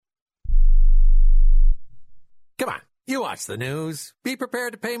You watch the news. Be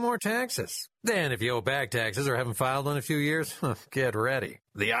prepared to pay more taxes. Then if you owe back taxes or haven't filed in a few years, get ready.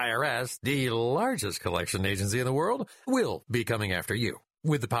 The IRS, the largest collection agency in the world, will be coming after you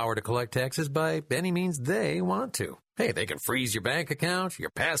with the power to collect taxes by any means they want to. Hey, they can freeze your bank account,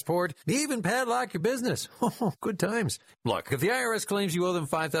 your passport, even padlock your business. Oh, good times. Look, if the IRS claims you owe them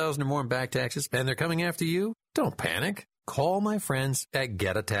 $5,000 or more in back taxes and they're coming after you, don't panic. Call my friends at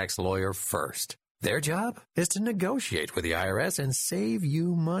Get a Tax Lawyer first. Their job is to negotiate with the IRS and save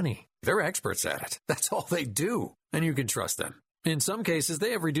you money. They're experts at it. That's all they do, and you can trust them. In some cases, they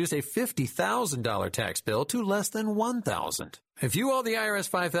have reduced a $50,000 tax bill to less than $1,000. If you owe the IRS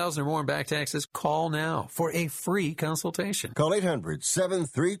 $5,000 or more in back taxes, call now for a free consultation. Call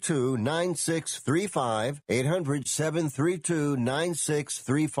 800-732-9635.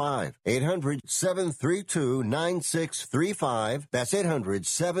 800-732-9635. 800-732-9635. That's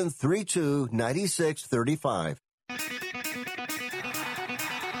 800-732-9635.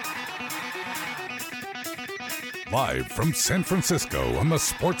 Live from San Francisco on the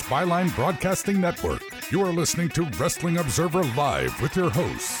Sports Byline Broadcasting Network, you are listening to Wrestling Observer Live with your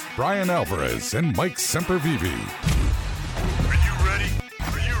hosts, Bryan Alvarez and Mike Sempervive. Are you ready?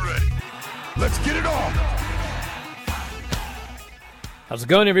 Are you ready? Let's get it on! How's it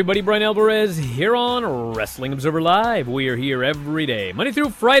going, everybody? Bryan Alvarez here on Wrestling Observer Live. We are here every day, Monday through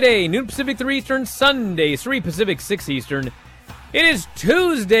Friday, noon Pacific, 3 Eastern, Sunday, 3 Pacific, 6 Eastern. It is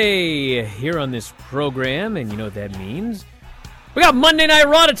Tuesday here on this program, and you know what that means. We got Monday Night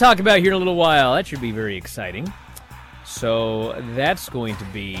Raw to talk about here in a little while. That should be very exciting. So that's going to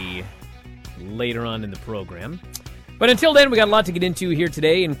be later on in the program. But until then, we got a lot to get into here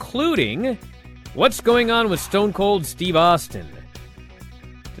today, including what's going on with Stone Cold Steve Austin.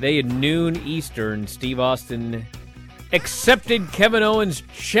 Today at noon Eastern, Steve Austin accepted Kevin Owens'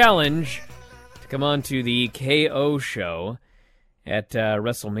 challenge to come on to the KO show at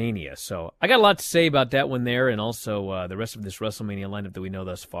WrestleMania. So I got a lot to say about that one there, and also the rest of this WrestleMania lineup that we know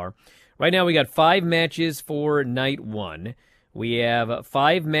thus far. Right now we got 5 matches for night 1. We have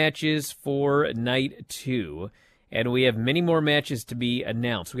 5 matches for night 2. And we have many more matches to be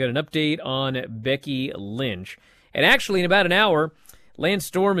announced. We got an update on Becky Lynch. And actually, in about an hour, Lance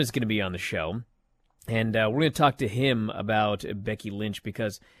Storm is going to be on the show. And we're going to talk to him about Becky Lynch,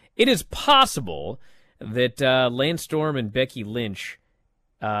 because it is possible that Lance Storm and Becky Lynch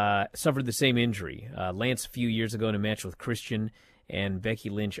suffered the same injury. Lance a few years ago in a match with Christian, and Becky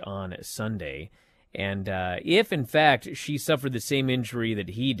Lynch on Sunday. And if, in fact, she suffered the same injury that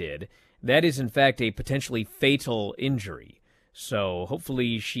he did, that is, in fact, a potentially fatal injury. So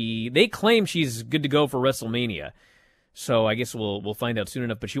hopefully they claim she's good to go for WrestleMania. So I guess we'll find out soon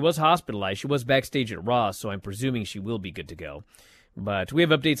enough. But she was hospitalized. She was backstage at Raw, so I'm presuming she will be good to go. But we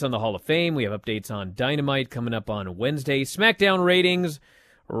have updates on the Hall of Fame. We have updates on Dynamite coming up on Wednesday. SmackDown ratings,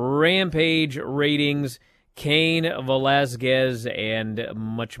 Rampage ratings, Cain Velasquez, and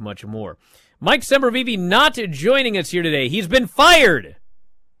much, much more. Mike Sempervive not joining us here today. He's been fired.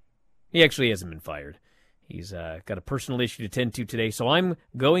 He actually hasn't been fired. He's got a personal issue to tend to today, so I'm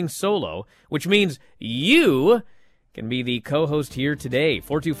going solo, which means you can be the co-host here today.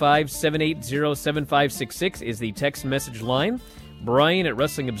 425-780-7566 is the text message line. Bryan at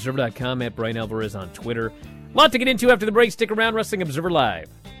WrestlingObserver.com, at Bryan Alvarez on Twitter. A lot to get into after the break. Stick around, Wrestling Observer Live.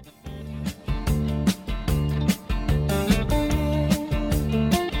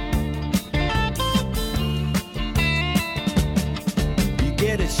 You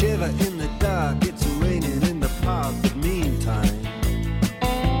get a shiver in the dark, it's raining in the park, but meantime,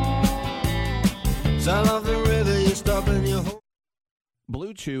 sound of the river, you're stopping your home.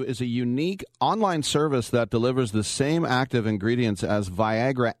 Blue Chew is a unique online service that delivers the same active ingredients as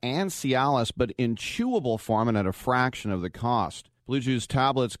Viagra and Cialis, but in chewable form and at a fraction of the cost. Blue Chew's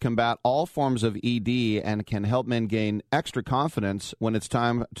tablets combat all forms of ED and can help men gain extra confidence when it's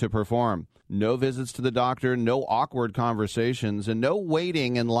time to perform. No visits to the doctor, no awkward conversations, and no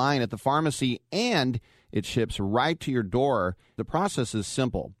waiting in line at the pharmacy, and it ships right to your door. The process is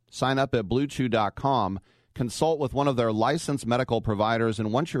simple. Sign up at BlueChew.com. Consult with one of their licensed medical providers,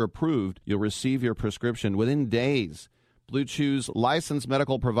 and once you're approved, you'll receive your prescription within days. Blue Chew's licensed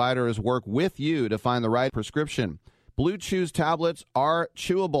medical providers work with you to find the right prescription. Blue Chew's tablets are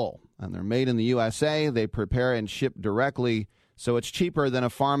chewable, and they're made in the USA. They prepare and ship directly, so it's cheaper than a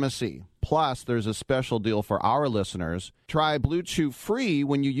pharmacy. Plus, there's a special deal for our listeners. Try Blue Chew free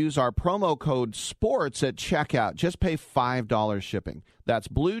when you use our promo code SPORTS at checkout. Just pay $5 shipping. That's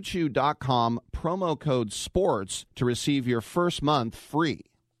BlueChew.com, promo code SPORTS, to receive your first month free.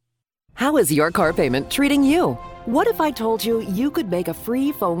 How is your car payment treating you? What if I told you you could make a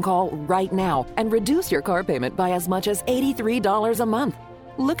free phone call right now and reduce your car payment by as much as $83 a month?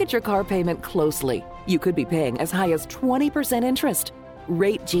 Look at your car payment closely. You could be paying as high as 20% interest.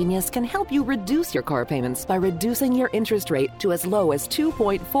 Rate Genius can help you reduce your car payments by reducing your interest rate to as low as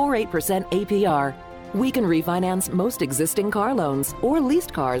 2.48% APR. We can refinance most existing car loans or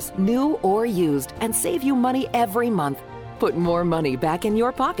leased cars, new or used, and save you money every month. Put more money back in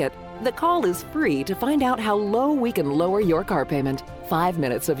your pocket. The call is free to find out how low we can lower your car payment. 5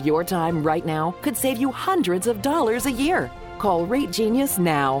 minutes of your time right now could save you hundreds of dollars a year. Call Rate Genius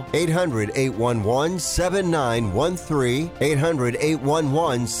now. 800-811-7913.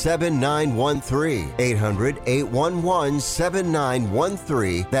 800-811-7913.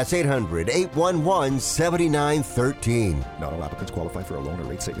 800-811-7913. That's 800-811-7913. Not all applicants qualify for a loan or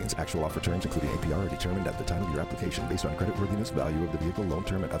rate savings. Actual offer terms, including APR, are determined at the time of your application based on creditworthiness, value of the vehicle, loan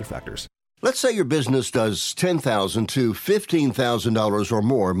term, and other factors. Let's say your business does $10,000 to $15,000 or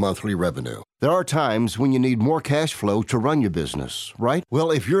more monthly revenue. There are times when you need more cash flow to run your business, right? Well,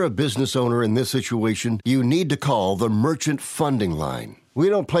 if you're a business owner in this situation, you need to call the Merchant Funding Line. We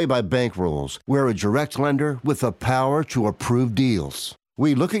don't play by bank rules. We're a direct lender with the power to approve deals.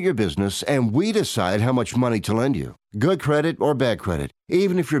 We look at your business and we decide how much money to lend you. Good credit or bad credit,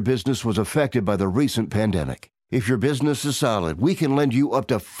 even if your business was affected by the recent pandemic. If your business is solid, we can lend you up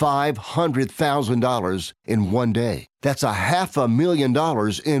to $500,000 in one day. That's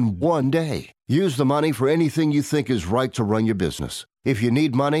 $500,000 in one day. Use the money for anything you think is right to run your business. If you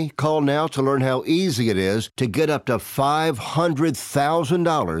need money, call now to learn how easy it is to get up to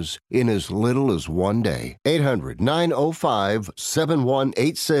 $500,000 in as little as one day.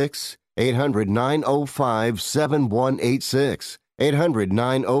 800-905-7186. 800-905-7186.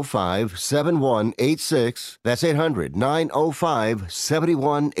 800-905-7186. That's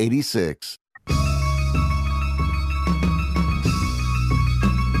 800-905-7186.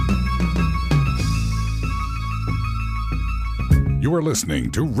 You are listening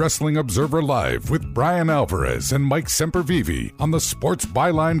to Wrestling Observer Live with Bryan Alvarez and Mike Sempervive on the Sports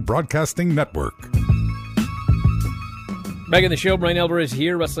Byline Broadcasting Network. Back in the show, Bryan Alvarez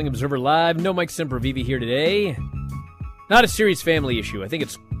here, Wrestling Observer Live. No Mike Sempervive here today. Not a serious family issue. I think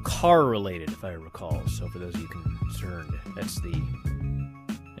it's car-related, if I recall. So for those of you concerned, that's the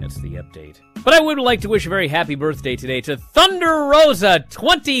update. But I would like to wish a very happy birthday today to Thunder Rosa,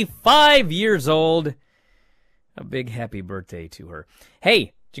 25 years old. A big happy birthday to her.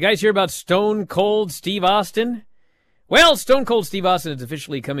 Hey, did you guys hear about Stone Cold Steve Austin? Well, Stone Cold Steve Austin is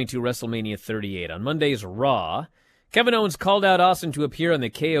officially coming to WrestleMania 38. On Monday's Raw, Kevin Owens called out Austin to appear on the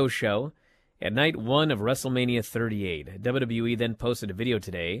KO show at night 1 of WrestleMania 38. WWE then posted a video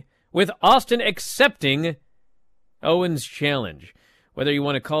today with Austin accepting Owens' challenge. Whether you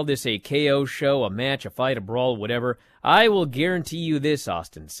want to call this a KO show, a match, a fight, a brawl, whatever, I will guarantee you this,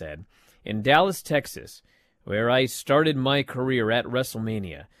 Austin said. In Dallas, Texas, where I started my career at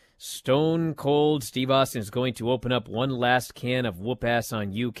WrestleMania, Stone Cold Steve Austin is going to open up one last can of whoop-ass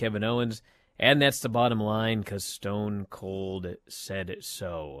on you, Kevin Owens, and that's the bottom line, because Stone Cold said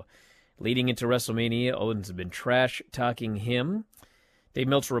so. Leading into WrestleMania, Owens had been trash-talking him. Dave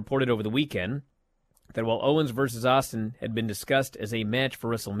Meltzer reported over the weekend that while Owens versus Austin had been discussed as a match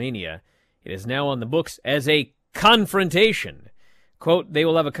for WrestleMania, it is now on the books as a confrontation. Quote, they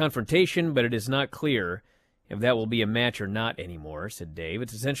will have a confrontation, but it is not clear if that will be a match or not anymore, said Dave.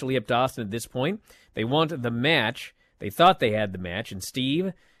 It's essentially up to Austin at this point. They want the match. They thought they had the match. And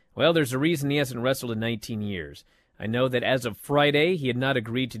Steve, well, there's a reason he hasn't wrestled in 19 years. I know that as of Friday, he had not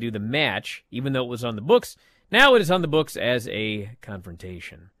agreed to do the match, even though it was on the books. Now it is on the books as a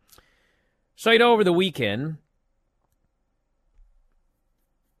confrontation. So, over the weekend,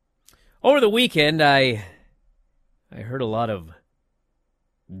 I heard a lot of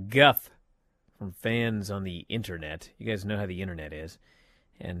guff from fans on the internet. You guys know how the internet is.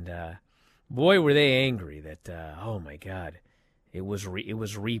 And boy, were they angry that, oh my God, it was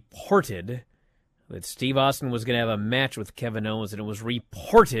reported that Steve Austin was going to have a match with Kevin Owens, and it was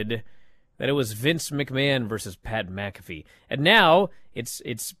reported that it was Vince McMahon versus Pat McAfee. And now it's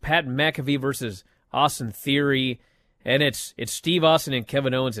Pat McAfee versus Austin Theory, and it's Steve Austin and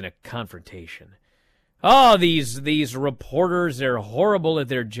Kevin Owens in a confrontation. Oh, these reporters, they're horrible at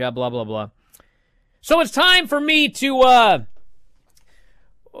their job, blah, blah, blah. So it's time for me to,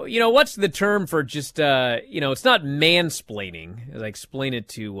 what's the term for just, it's not mansplaining, as I explain it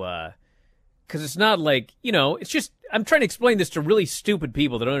to, because it's not like, it's just, I'm trying to explain this to really stupid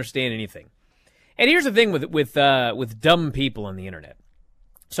people that don't understand anything. And here's the thing with dumb people on the internet.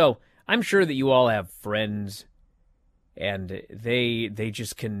 So I'm sure that you all have friends and they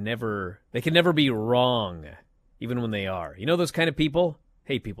just can never be wrong, even when they are. You know those kind of people?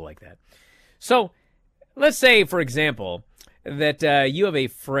 Hate people like that. So let's say, for example, that you have a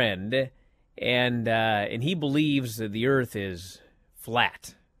friend, and he believes that the Earth is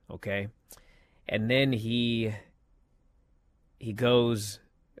flat, okay? And then he goes,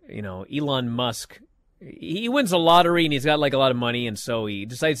 Elon Musk, he wins a lottery and he's got like a lot of money, and so he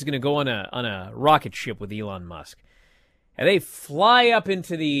decides he's going to go on a rocket ship with Elon Musk. And they fly up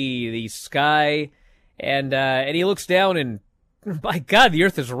into the sky, and he looks down, and by God, the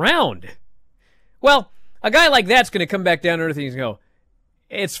Earth is round. Well, a guy like that's going to come back down to Earth and he's going to go,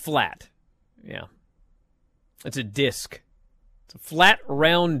 it's flat. Yeah. It's a disc. It's a flat,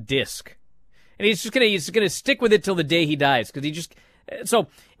 round disc. And he's going to stick with it till the day he dies. So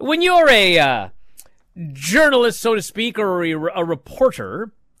when you're a journalist, so to speak, or a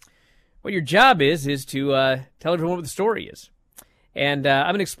reporter, what your job is to tell everyone what the story is. And I'm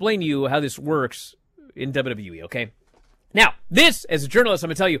going to explain to you how this works in WWE, okay? Now, this, as a journalist, I'm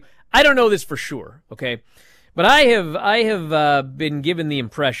going to tell you, I don't know this for sure, okay? But I have been given the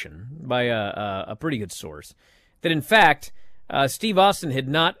impression by a pretty good source that, in fact, Steve Austin had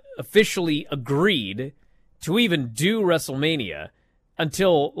not officially agreed to even do WrestleMania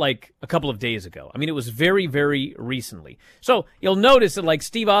until, like, a couple of days ago. I mean, it was very, very recently. So you'll notice that, like,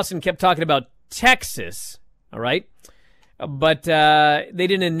 Steve Austin kept talking about Texas, all right? But they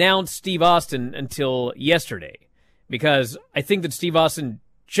didn't announce Steve Austin until yesterday, because I think that Steve Austin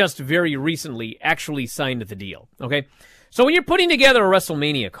just very recently actually signed the deal, okay? So when you're putting together a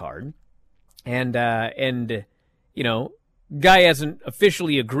WrestleMania card, and guy hasn't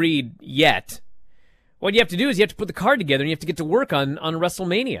officially agreed yet, what you have to do is you have to put the card together and you have to get to work on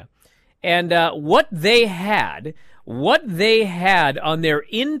WrestleMania. And what they had on their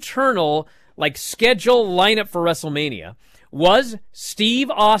internal, like, schedule lineup for WrestleMania was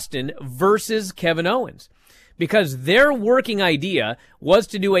Steve Austin versus Kevin Owens. Because their working idea was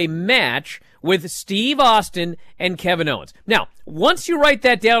to do a match with Steve Austin and Kevin Owens. Now, once you write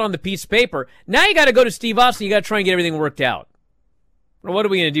that down on the piece of paper, now you got to go to Steve Austin, you got to try and get everything worked out. Well, what are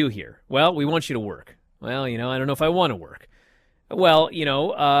we going to do here? Well, we want you to work. Well, I don't know if I want to work. Well,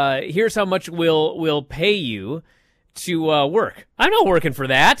 here's how much we'll pay you to work. I'm not working for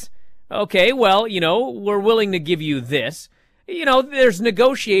that. Okay, well, we're willing to give you this. There's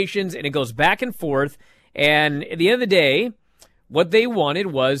negotiations, and it goes back and forth. And at the end of the day, what they wanted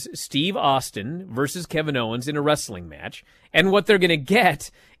was Steve Austin versus Kevin Owens in a wrestling match. And what they're going to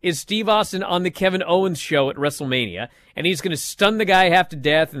get is Steve Austin on the Kevin Owens show at WrestleMania. And he's going to stun the guy half to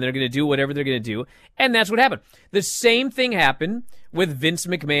death, and they're going to do whatever they're going to do. And that's what happened. The same thing happened with Vince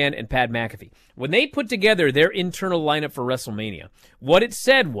McMahon and Pat McAfee. When they put together their internal lineup for WrestleMania, what it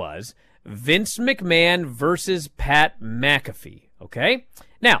said was Vince McMahon versus Pat McAfee. Okay?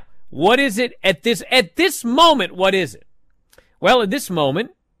 Now, what is it at this moment? What is it? Well, at this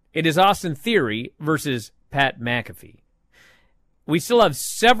moment, it is Austin Theory versus Pat McAfee. We still have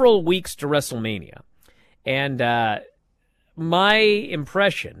several weeks to WrestleMania, and my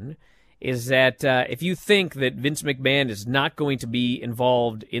impression is that if you think that Vince McMahon is not going to be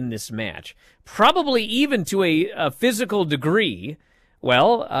involved in this match, probably even to a physical degree,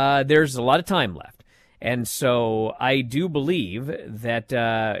 well, there's a lot of time left. And so I do believe that,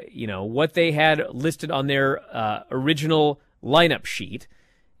 what they had listed on their original lineup sheet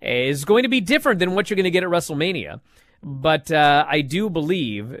is going to be different than what you're going to get at WrestleMania. But I do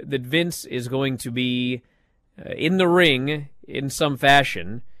believe that Vince is going to be in the ring in some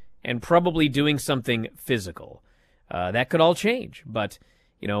fashion and probably doing something physical. That could all change. But,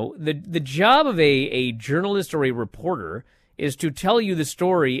 the job of a journalist or a reporter is to tell you the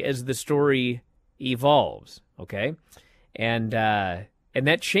story as the story evolves, okay? And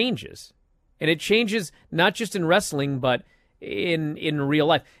that changes. And it changes not just in wrestling, but in real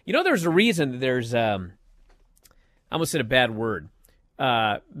life. There's a reason that there's, I almost said a bad word,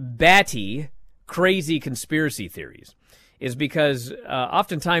 batty, crazy conspiracy theories, is because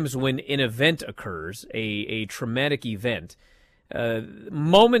oftentimes when an event occurs, a traumatic event,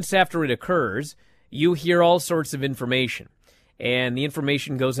 moments after it occurs, you hear all sorts of information. And the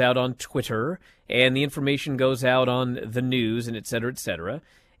information goes out on Twitter, and the information goes out on the news, and et cetera, et cetera.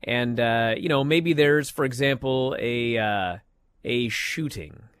 And, maybe there's, for example, a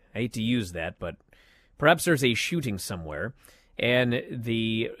shooting. I hate to use that, but perhaps there's a shooting somewhere. And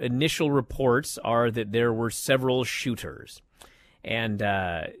the initial reports are that there were several shooters. And,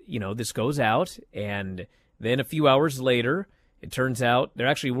 this goes out, and then a few hours later, it turns out there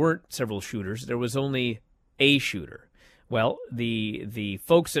actually weren't several shooters. There was only a shooter. Well, the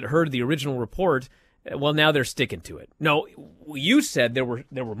folks that heard the original report Well, now they're sticking to it. No, you said there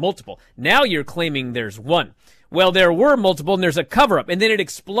were multiple. Now you're claiming there's one. Well, there were multiple, and there's a cover-up, and then it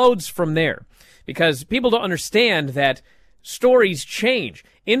explodes from there. Because people don't understand that stories change,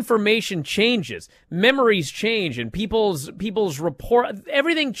 information changes, memories change, and people's report,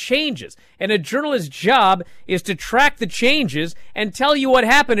 everything changes. And a journalist's job is to track the changes and tell you what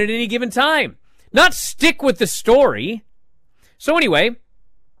happened at any given time, not stick with the story. So anyway,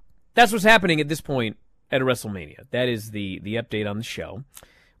 that's what's happening at this point at WrestleMania. That is the update on the show.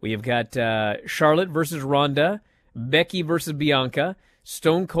 We have got Charlotte versus Ronda, Becky versus Bianca,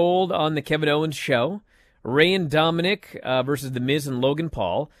 Stone Cold on the Kevin Owens show, Rey and Dominic versus The Miz and Logan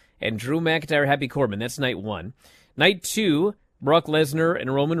Paul, and Drew McIntyre, Happy Corbin. That's night 1. Night 2, Brock Lesnar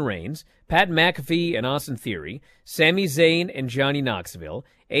and Roman Reigns, Pat McAfee and Austin Theory, Sami Zayn and Johnny Knoxville,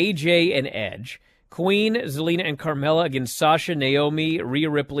 AJ and Edge, Queen, Zelina, and Carmella against Sasha, Naomi, Rhea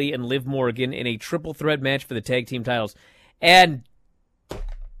Ripley, and Liv Morgan in a triple threat match for the tag team titles. And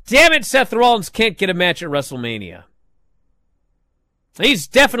damn it, Seth Rollins can't get a match at WrestleMania. He's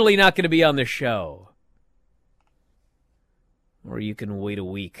definitely not going to be on the show. Or you can wait a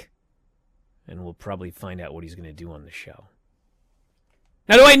week, and we'll probably find out what he's going to do on the show.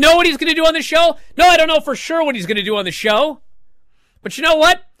 Now, do I know what he's going to do on the show? No, I don't know for sure what he's going to do on the show. But you know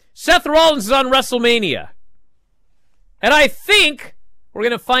what? Seth Rollins is on WrestleMania. And I think we're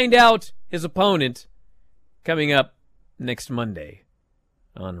going to find out his opponent coming up next Monday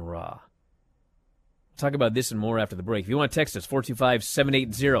on Raw. We'll talk about this and more after the break. If you want to text us,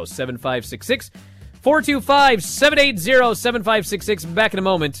 425-780-7566. 425-780-7566. Back in a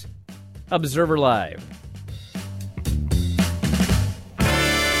moment. Observer Live.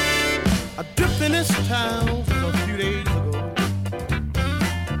 I dipped in this town a few days ago.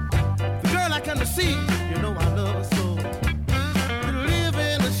 The girl I come to see, you know I love her so. We live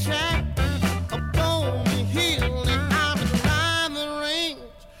in a shack up on the hill, and I'm behind the range.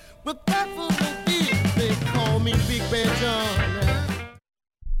 But that for the deep, they call me Big Bad John.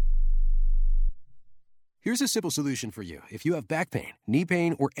 Here's a simple solution for you. If you have back pain, knee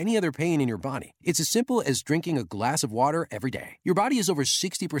pain, or any other pain in your body, it's as simple as drinking a glass of water every day. Your body is over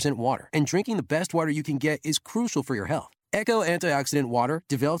 60% water, and drinking the best water you can get is crucial for your health. Echo Antioxidant Water,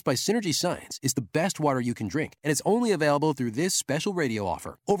 developed by Synergy Science, is the best water you can drink, and it's only available through this special radio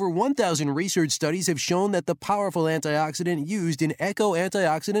offer. Over 1,000 research studies have shown that the powerful antioxidant used in Echo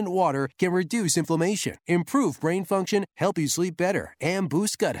Antioxidant Water can reduce inflammation, improve brain function, help you sleep better, and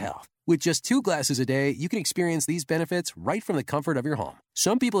boost gut health. With just 2 glasses a day, you can experience these benefits right from the comfort of your home.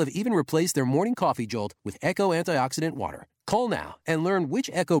 Some people have even replaced their morning coffee jolt with Echo Antioxidant Water. Call now and learn which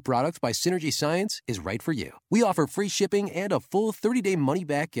Echo product by Synergy Science is right for you. We offer free shipping and a full 30-day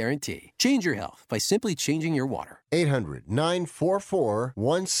money-back guarantee. Change your health by simply changing your water.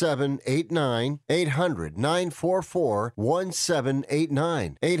 800-944-1789.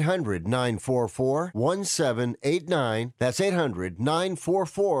 800-944-1789. 800-944-1789. That's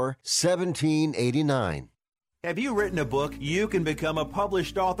 800-944-1789. Have you written a book? You can become a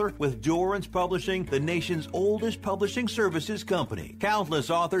published author with Dorrance Publishing, the nation's oldest publishing services company. Countless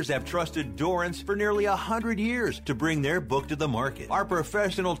authors have trusted Dorrance for nearly 100 years to bring their book to the market. Our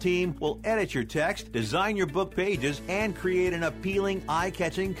professional team will edit your text, design your book pages, and create an appealing,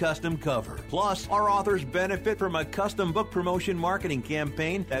 eye-catching custom cover. Plus, our authors benefit from a custom book promotion marketing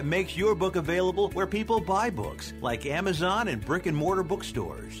campaign that makes your book available where people buy books, like Amazon and brick-and-mortar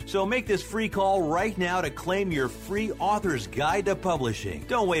bookstores. So make this free call right now to claim your free author's guide to publishing.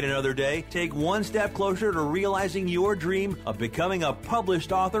 Don't wait another day. Take one step closer to realizing your dream of becoming a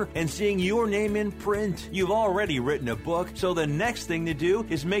published author and seeing your name in print. You've already written a book, so the next thing to do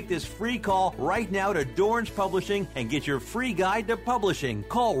is make this free call right now to Dorrance Publishing and get your free guide to publishing.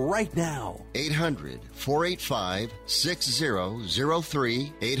 Call right now.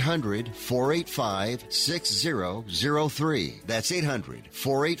 800-485-6003. 800-485-6003. That's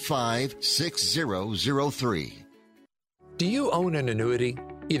 800-485-6003. Do you own an annuity,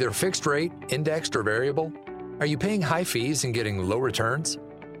 either fixed rate, indexed, or variable? Are you paying high fees and getting low returns?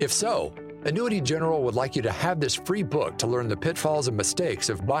 If so, Annuity General would like you to have this free book to learn the pitfalls and mistakes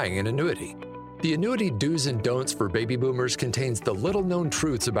of buying an annuity. The Annuity Do's and Don'ts for Baby Boomers contains the little-known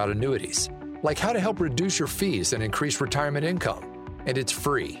truths about annuities, like how to help reduce your fees and increase retirement income. And it's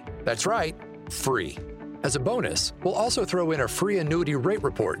free. That's right, free. As a bonus, we'll also throw in a free annuity rate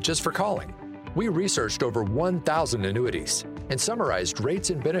report just for calling. We researched over 1,000 annuities and summarized rates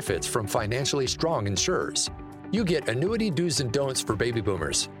and benefits from financially strong insurers. You get Annuity Do's and Don'ts for Baby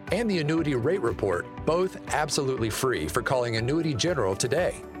Boomers and the Annuity Rate Report, both absolutely free for calling Annuity General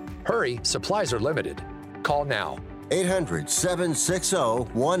today. Hurry, supplies are limited. Call now.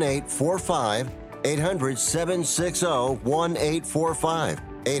 800-760-1845. 800-760-1845.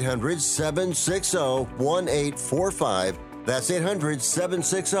 800-760-1845. That's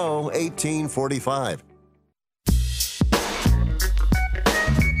 800-760-1845.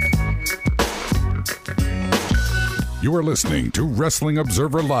 You are listening to Wrestling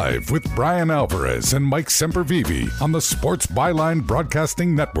Observer Live with Bryan Alvarez and Mike Sempervive on the Sports Byline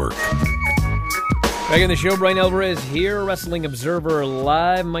Broadcasting Network. Back in the show, Bryan Alvarez here, Wrestling Observer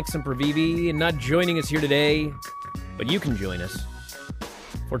Live. Mike Sempervive not joining us here today, but you can join us.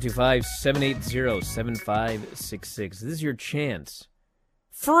 425-780-7566. This is your chance,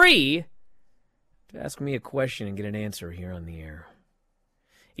 free, to ask me a question and get an answer here on the air.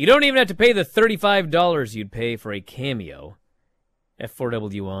 You don't even have to pay the $35 you'd pay for a cameo at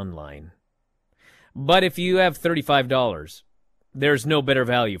 4W Online. But if you have $35, there's no better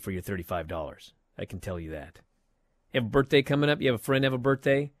value for your $35. I can tell you that. You have a birthday coming up? You have a friend have a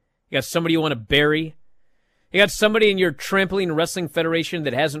birthday? You got somebody you want to bury? You got somebody in your Trampoline Wrestling Federation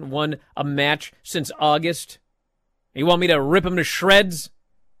that hasn't won a match since August? You want me to rip them to shreds?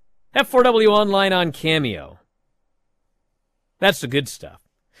 Have 4W Online on Cameo. That's the good stuff.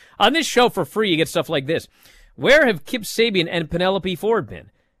 On this show for free, you get stuff like this. Where have Kip Sabian and Penelope Ford been?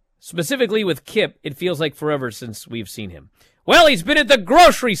 Specifically with Kip, it feels like forever since we've seen him. Well, he's been at the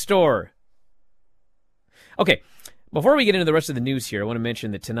grocery store. Okay, before we get into the rest of the news here, I want to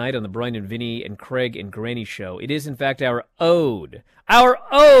mention that tonight on the Bryan and Vinny and Craig and Granny show, it is in fact our ode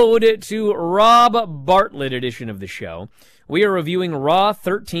to Rob Bartlett edition of the show. We are reviewing Raw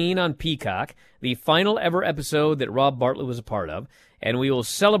 13 on Peacock, the final ever episode that Rob Bartlett was a part of, and we will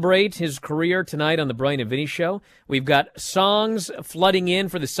celebrate his career tonight on the Bryan and Vinny show. We've got songs flooding in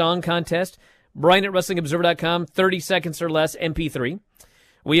for the song contest. Bryan at WrestlingObserver.com, 30 seconds or less, MP3.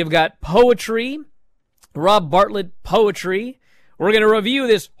 We have got poetry, Rob Bartlett poetry. We're going to review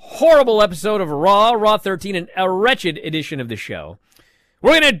this horrible episode of Raw 13, and a wretched edition of the show.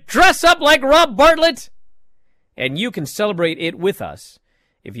 We're going to dress up like Rob Bartlett, and you can celebrate it with us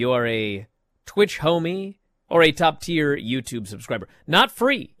if you are a Twitch homie or a top-tier YouTube subscriber. Not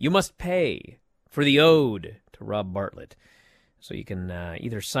free. You must pay for the ode to Rob Bartlett. So you can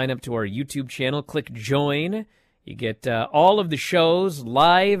either sign up to our YouTube channel, click join. You get all of the shows,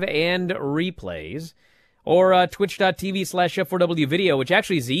 live and replays. Or twitch.tv/F4W video, which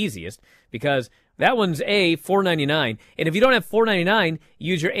actually is the easiest because that one's $4.99. And if you don't have $4.99,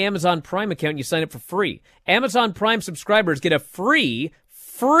 use your Amazon Prime account and you sign up for free. Amazon Prime subscribers get a free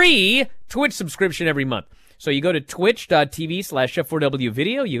Twitch subscription every month. So you go to twitch.tv/F4W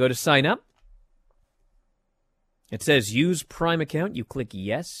video, you go to sign up. It says use Prime account. You click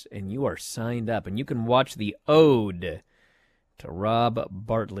yes, and you are signed up. And you can watch the ode to Rob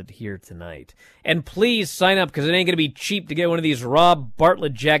Bartlett here tonight. And please sign up because it ain't going to be cheap to get one of these Rob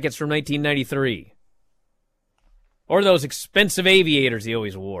Bartlett jackets from 1993. Or those expensive aviators he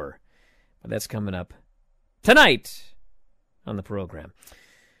always wore. But that's coming up tonight on the program.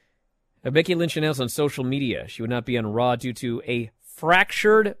 Becky Lynch announced on social media she would not be on Raw due to a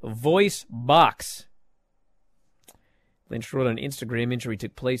fractured voice box. Lynch wrote on Instagram injury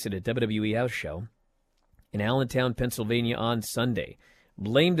took place at a WWE house show in Allentown, Pennsylvania on Sunday.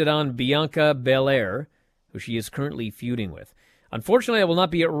 Blamed it on Bianca Belair, who she is currently feuding with. Unfortunately, I will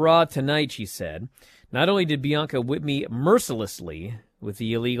not be at Raw tonight, she said. Not only did Bianca whip me mercilessly with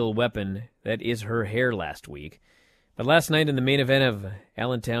the illegal weapon that is her hair last week, but last night in the main event of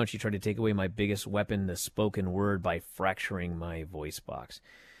Allentown, she tried to take away my biggest weapon, the spoken word, by fracturing my voice box.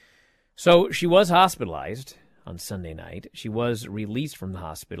 So she was hospitalized on Sunday night. She was released from the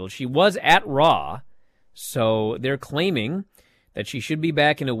hospital. She was at Raw, so they're claiming that she should be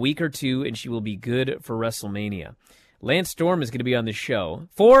back in a week or two and she will be good for WrestleMania. Lance Storm is going to be on the show.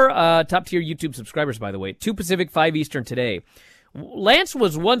 For top-tier YouTube subscribers, by the way, 2 Pacific, 5 Eastern today. Lance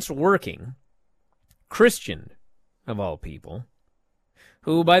was once working, Christian, of all people,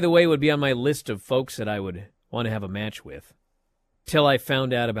 who, by the way, would be on my list of folks that I would want to have a match with, till I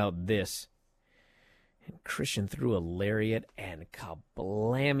found out about this. And Christian threw a lariat, and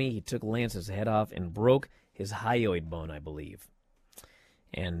kablammy, he took Lance's head off and broke his hyoid bone, I believe.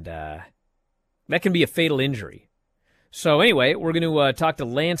 And that can be a fatal injury. So anyway, we're going to talk to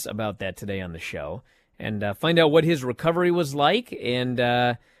Lance about that today on the show and find out what his recovery was like. And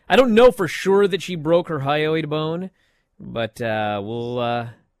I don't know for sure that she broke her hyoid bone, but we'll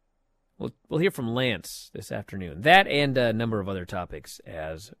hear from Lance this afternoon. That and a number of other topics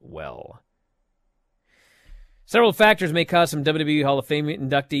as well. Several factors may cause some WWE Hall of Fame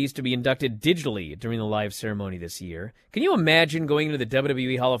inductees to be inducted digitally during the live ceremony this year. Can you imagine going into the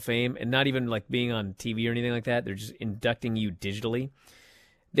WWE Hall of Fame and not even like being on TV or anything like that? They're just inducting you digitally.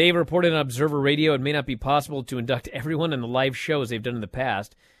 Dave reported on Observer Radio it may not be possible to induct everyone in the live shows they've done in the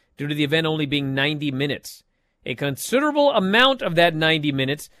past due to the event only being 90 minutes. A considerable amount of that 90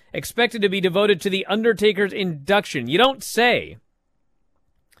 minutes expected to be devoted to The Undertaker's induction. You don't say.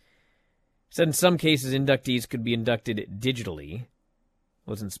 Said in some cases, inductees could be inducted digitally.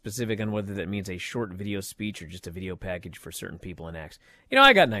 Wasn't specific on whether that means a short video speech or just a video package for certain people and acts. You know,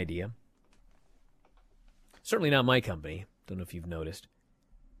 I got an idea. Certainly not my company. Don't know if you've noticed.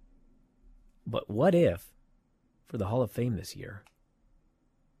 But what if, for the Hall of Fame this year,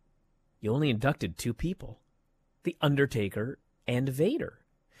 you only inducted 2 people? The Undertaker and Vader.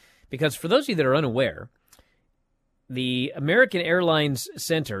 Because for those of you that are unaware, the American Airlines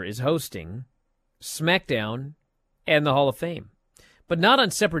Center is hosting SmackDown and the Hall of Fame, but not on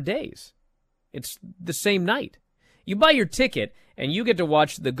separate days. It's the same night. You buy your ticket, and you get to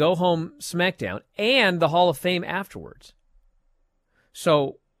watch the go-home SmackDown and the Hall of Fame afterwards.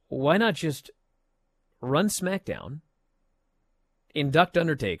 So why not just run SmackDown, induct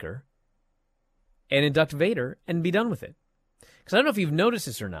Undertaker, and induct Vader, and be done with it? Because I don't know if you've noticed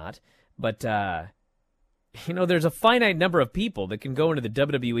this or not, but, there's a finite number of people that can go into the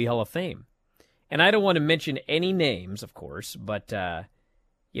WWE Hall of Fame. And I don't want to mention any names, of course, but,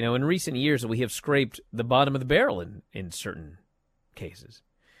 in recent years we have scraped the bottom of the barrel in certain cases.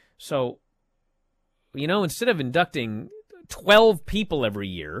 So, instead of inducting 12 people every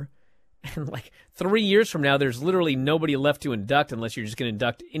year, and like 3 years from now, there's literally nobody left to induct unless you're just going to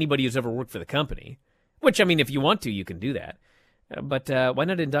induct anybody who's ever worked for the company. Which, if you want to, you can do that. But why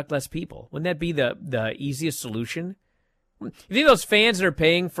not induct less people? Wouldn't that be the easiest solution? You think those fans that are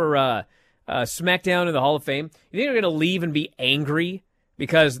paying for SmackDown in the Hall of Fame, you think they're going to leave and be angry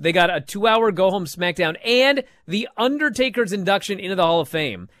because they got a 2-hour go-home SmackDown and the Undertaker's induction into the Hall of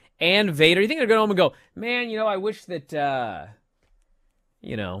Fame and Vader? You think they're going home and go, man, I wish that,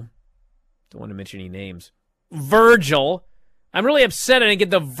 don't want to mention any names. Virgil. I'm really upset I didn't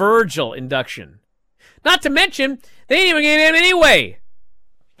get the Virgil induction. Not to mention, they didn't even get him anyway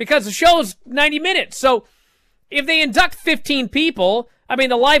because the show's 90 minutes. So if they induct 15 people,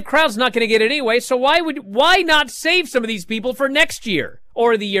 the live crowd's not going to get it anyway. So why not save some of these people for next year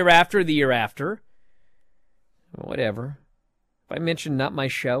or the year after, the year after? Whatever. If I mentioned not my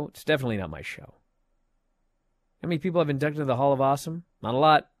show, it's definitely not my show. How many people have inducted to the Hall of Awesome? Not a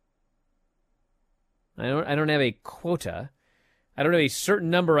lot. I don't have a quota. I don't have a certain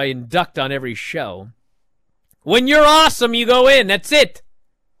number I induct on every show. When you're awesome, you go in. That's it.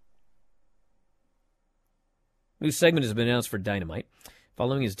 New segment has been announced for Dynamite.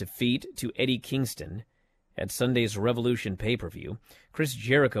 Following his defeat to Eddie Kingston at Sunday's Revolution pay-per-view, Chris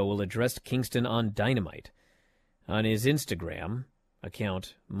Jericho will address Kingston on Dynamite. On his Instagram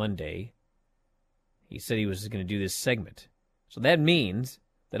account Monday, he said he was going to do this segment. So that means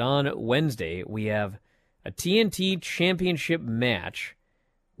that on Wednesday, we have a TNT Championship match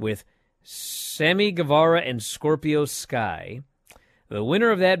with Sammy Guevara and Scorpio Sky. The winner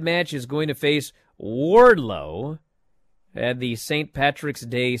of that match is going to face Wardlow at the St. Patrick's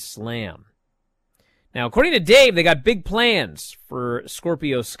Day Slam. Now, according to Dave, they got big plans for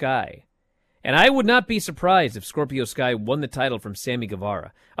Scorpio Sky. And I would not be surprised if Scorpio Sky won the title from Sammy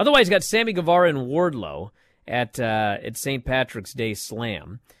Guevara. Otherwise, you got Sammy Guevara and Wardlow at St. Patrick's Day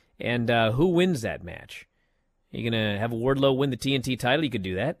Slam. And who wins that match? You going to have Wardlow win the TNT title? You could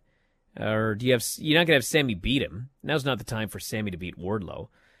do that. Or you're not going to have Sammy beat him. Now's not the time for Sammy to beat Wardlow.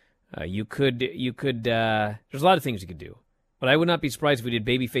 You could, there's a lot of things you could do. But I would not be surprised if we did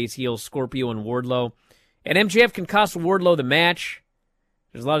babyface heel, Scorpio and Wardlow. And MJF can cost Wardlow the match.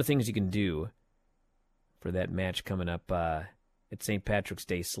 There's a lot of things you can do for that match coming up at St. Patrick's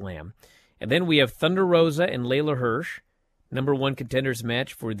Day Slam. And then we have Thunder Rosa and Layla Hirsch, #1 contenders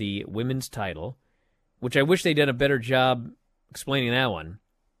match for the women's title, which I wish they'd done a better job explaining that one,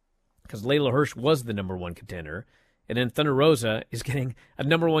 because Layla Hirsch was the #1 contender, and then Thunder Rosa is getting a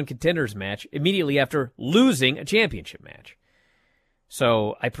 #1 contenders match immediately after losing a championship match.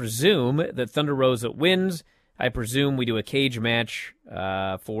 So I presume that Thunder Rosa wins. I presume we do a cage match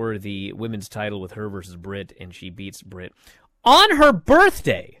for the women's title with her versus Britt, and she beats Britt on her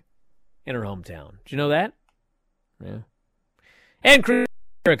birthday in her hometown. Did you know that? Yeah. And Chris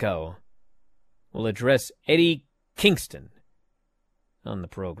Jericho will address Eddie Kingston on the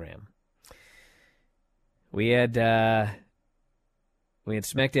program. We had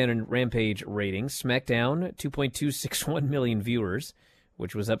SmackDown and Rampage ratings. SmackDown, 2.261 million viewers,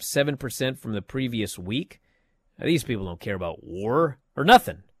 which was up 7% from the previous week. Now, these people don't care about war or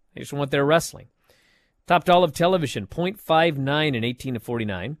nothing. They just want their wrestling. Topped all of television, 0.59 in 18 to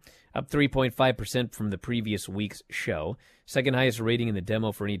 49, up 3.5% from the previous week's show. Second highest rating in the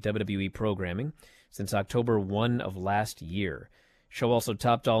demo for any WWE programming since October 1 of last year. Show also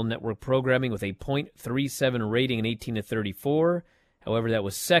topped all network programming with a 0.37 rating in 18 to 34. However, that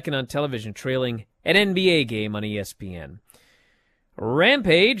was second on television, trailing an NBA game on ESPN.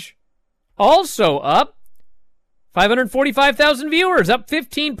 Rampage, also up. 545,000 viewers, up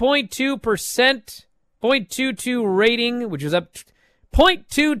 15.2%. 0.22 rating, which is up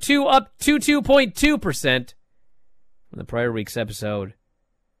 0.22, up 22.2% from the prior week's episode.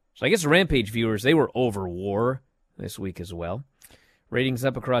 So I guess Rampage viewers, they were over War this week as well. Ratings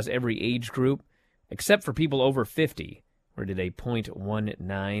up across every age group, except for people over 50, where it did a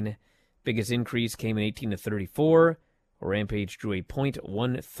 0.19. Biggest increase came in 18 to 34, where Rampage drew a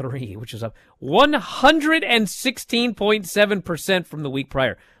 0.13, which is up 116.7% from the week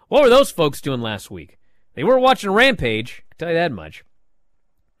prior. What were those folks doing last week? They were watching Rampage, I'll tell you that much.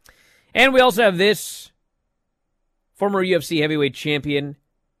 And we also have this. Former UFC heavyweight champion,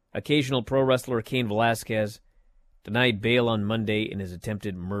 occasional pro wrestler Cain Velasquez, denied bail on Monday in his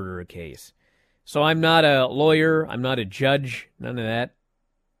attempted murder case. So I'm not a lawyer, I'm not a judge, none of that.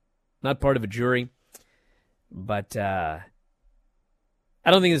 Not part of a jury. But I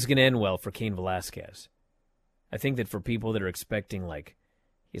don't think this is going to end well for Cain Velasquez. I think that for people that are expecting, like,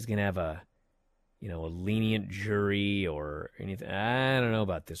 he's going to have a lenient jury or anything, I don't know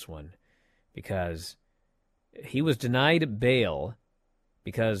about this one. Because he was denied bail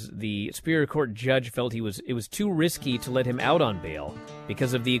because the Superior Court judge felt it was too risky to let him out on bail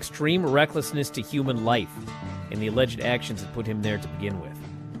because of the extreme recklessness to human life and the alleged actions that put him there to begin with.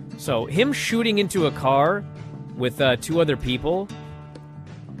 So him shooting into a car with two other people,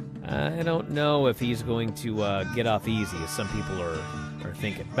 I don't know if he's going to get off easy, as some people are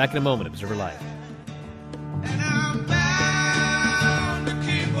thinking. Back in a moment, Observer Live. And I'm bound to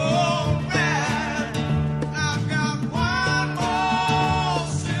keep on riding. I've got one more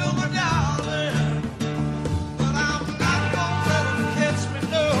silver dollar, but I'm not gonna let 'em catch me,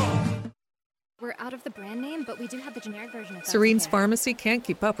 no. We're out of the brand name, but we do have the generic version of that. Serene's Pharmacy can't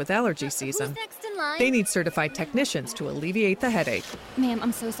keep up with allergy season. Who's next in line? They need certified technicians to alleviate the headache. Ma'am,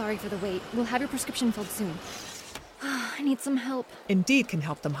 I'm so sorry for the wait. We'll have your prescription filled soon. I need some help. Indeed can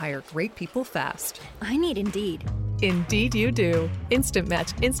help them hire great people fast. I need Indeed. Indeed you do. Instant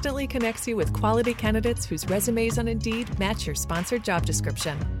Match instantly connects you with quality candidates whose resumes on Indeed match your sponsored job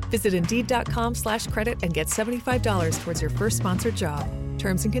description. Visit Indeed.com/credit and get $75 towards your first sponsored job.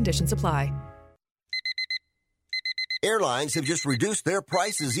 Terms and conditions apply. Airlines have just reduced their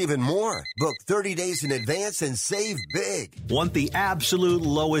prices even more. Book 30 days in advance and save big. Want the absolute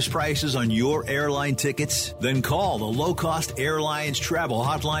lowest prices on your airline tickets? Then call the Low Cost Airlines Travel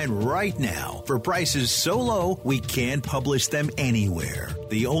Hotline right now for prices so low we can't publish them anywhere.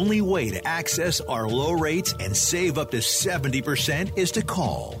 The only way to access our low rates and save up to 70% is to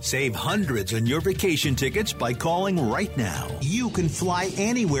call. Save hundreds on your vacation tickets by calling right now. You can fly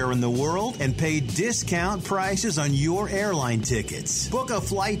anywhere in the world and pay discount prices on your airline tickets. Book a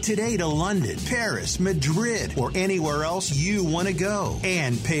flight today to London, Paris, Madrid, or anywhere else you want to go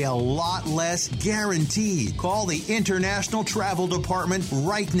and pay a lot less guaranteed. Call the International Travel Department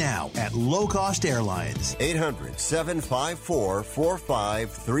right now at Low Cost Airlines. 800-754-4531.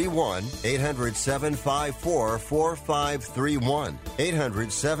 800-754-4531.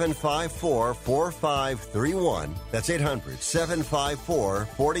 800-754-4531. That's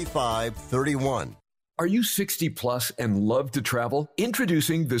 800-754-4531. Are you 60 plus and love to travel?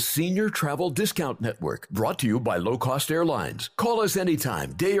 Introducing the Senior Travel Discount Network, brought to you by Low Cost Airlines. Call us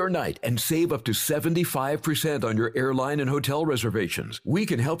anytime, day or night, and save up to 75% on your airline and hotel reservations. We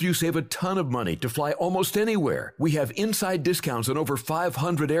can help you save a ton of money to fly almost anywhere. We have inside discounts on over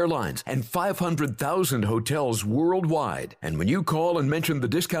 500 airlines and 500,000 hotels worldwide. And when you call and mention the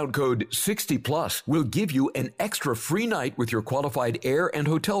discount code 60 plus, we'll give you an extra free night with your qualified air and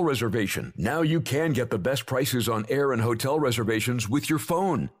hotel reservation. Now you can get the best prices on air and hotel reservations with your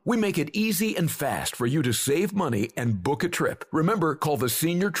phone. We make it easy and fast for you to save money and book a trip. Remember, call the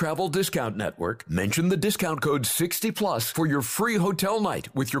Senior Travel Discount Network. Mention the discount code 60 plus for your free hotel night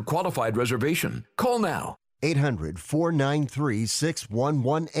with your qualified reservation. Call now.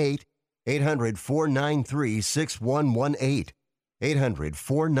 800-493-6118. 800-493-6118.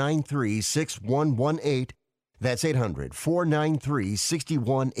 800-493-6118. That's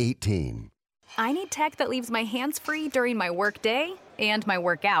 800-493-6118. I need tech that leaves my hands free during my work day and my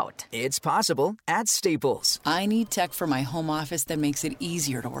workout. It's possible at Staples. I need tech for my home office that makes it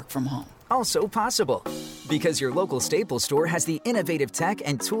easier to work from home. also possible. Because your local Staples store has the innovative tech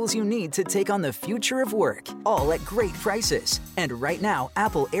and tools you need to take on the future of work, all at great prices. And right now,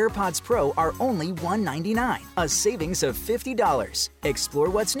 Apple AirPods Pro are only $199, a savings of $50. Explore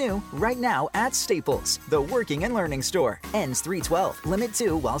what's new right now at Staples, the working and learning store. Ends 3/12. Limit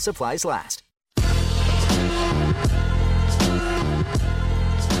 2 while supplies last.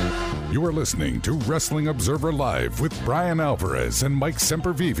 You are listening to Wrestling Observer Live with Bryan Alvarez and Mike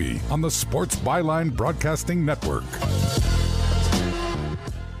Sempervive on the Sports Byline Broadcasting Network.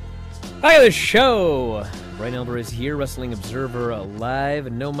 Hi, the show. Bryan Alvarez here, Wrestling Observer Live.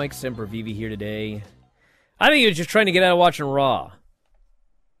 No Mike Sempervive here today. I think he was just trying to get out of watching Raw.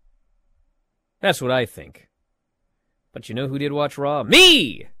 That's what I think. But you know who did watch Raw?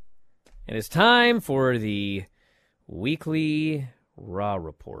 Me! And it's time for the weekly Raw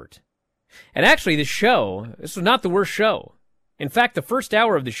report. And actually, this was not the worst show. In fact, the first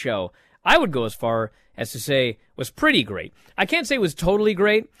hour of the show, I would go as far as to say was pretty great. I can't say it was totally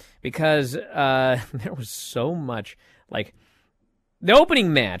great because there was so much. Like, the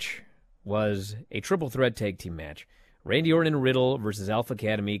opening match was a triple threat tag team match. Randy Orton and Riddle versus Alpha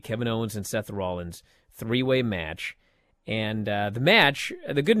Academy, Kevin Owens and Seth Rollins, three-way match. And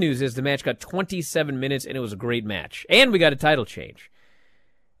the good news is the match got 27 minutes and it was a great match. And we got a title change.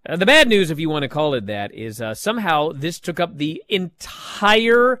 The bad news, if you want to call it that, is somehow this took up the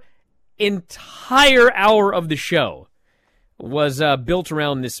entire hour of the show was built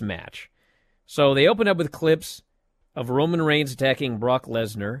around this match. So they opened up with clips of Roman Reigns attacking Brock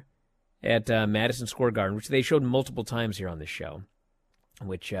Lesnar at Madison Square Garden, which they showed multiple times here on this show,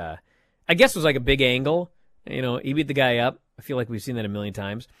 which I guess was like a big angle. You know, he beat the guy up. I feel like we've seen that a million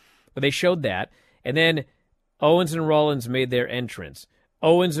times. But they showed that. And then Owens and Rollins made their entrance.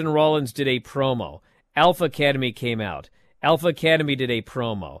 Owens and Rollins did a promo. Alpha Academy came out. Alpha Academy did a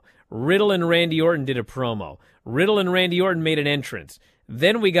promo. Riddle and Randy Orton did a promo. Riddle and Randy Orton made an entrance.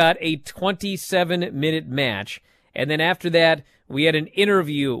 Then we got a 27-minute match. And then after that, we had an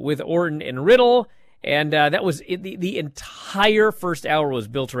interview with Orton and Riddle. And that was the entire first hour was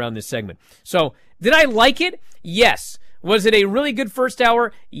built around this segment. So, did I like it? Yes. Was it a really good first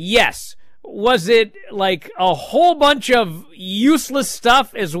hour? Yes. Was it like a whole bunch of useless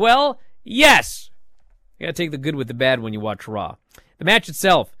stuff as well? Yes. You gotta take the good with the bad when you watch Raw. The match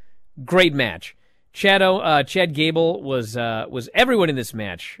itself, great match. Chad Gable was everyone in this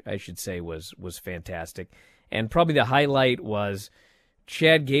match, I should say, was fantastic. And probably the highlight was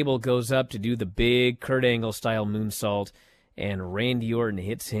Chad Gable goes up to do the big Kurt Angle style moonsault, and Randy Orton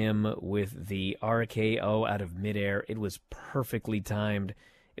hits him with the RKO out of midair. It was perfectly timed.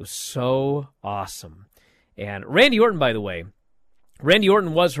 It was so awesome. And Randy Orton, by the way, Randy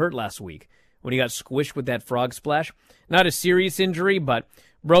Orton was hurt last week when he got squished with that frog splash. Not a serious injury, but,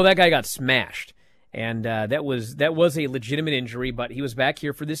 bro, that guy got smashed. And that was a legitimate injury, but he was back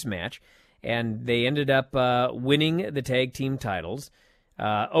here for this match. And they ended up winning the tag team titles.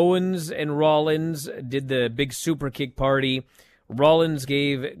 Owens and Rollins did the big super kick party. Rollins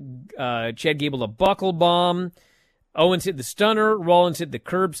gave Chad Gable a buckle bomb. Owens hit the stunner, Rollins hit the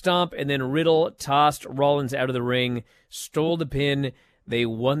curb stomp, and then Riddle tossed Rollins out of the ring, stole the pin. They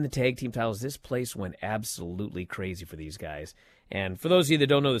won the tag team titles. This place went absolutely crazy for these guys. And for those of you that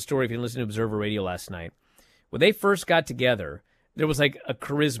don't know the story, if you didn't listen to Observer Radio last night, when they first got together, there was like a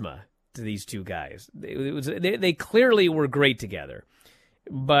charisma to these two guys. They clearly were great together.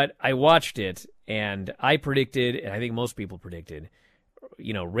 But I watched it, and I predicted, and I think most people predicted,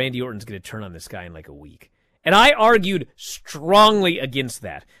 Randy Orton's going to turn on this guy in like a week. And I argued strongly against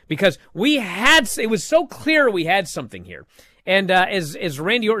that because it was so clear we had something here. And as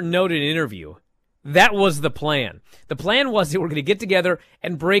Randy Orton noted in an interview, that was the plan. The plan was they were going to get together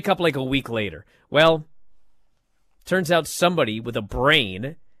and break up like a week later. Well, turns out somebody with a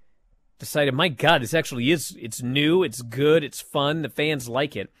brain decided, my God, this actually it's new, it's good, it's fun, the fans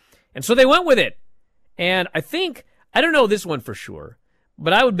like it. And so they went with it. And I don't know this one for sure,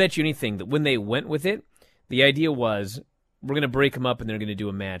 but I would bet you anything that when they went with it, the idea was, we're going to break them up and they're going to do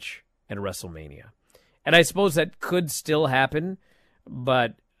a match at WrestleMania. And I suppose that could still happen,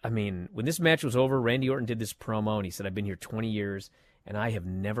 but, I mean, when this match was over, Randy Orton did this promo, and he said, I've been here 20 years, and I have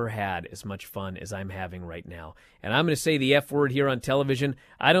never had as much fun as I'm having right now. And I'm going to say the F word here on television.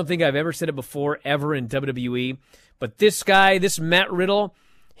 I don't think I've ever said it before, ever in WWE, but this guy, this Matt Riddle,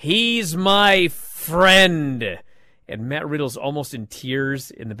 he's my friend. And Matt Riddle's almost in tears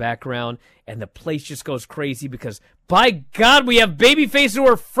in the background, and the place just goes crazy because, by God, we have babyface who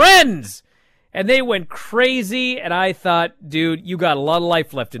are friends! And they went crazy, and I thought, dude, you got a lot of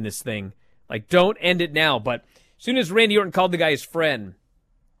life left in this thing. Like, don't end it now. But as soon as Randy Orton called the guy his friend,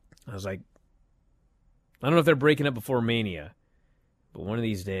 I was like, I don't know if they're breaking up before Mania, but one of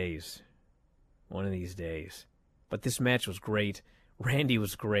these days. But this match was great. Randy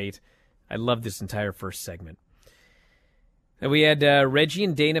was great. I loved this entire first segment. And we had Reggie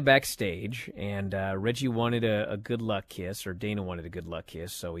and Dana backstage, and Reggie wanted a good luck kiss, or Dana wanted a good luck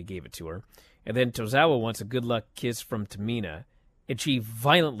kiss, so he gave it to her. And then Tozawa wants a good luck kiss from Tamina, and she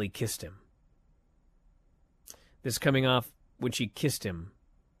violently kissed him. This coming off when she kissed him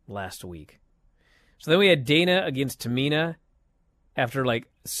last week. So then we had Dana against Tamina after like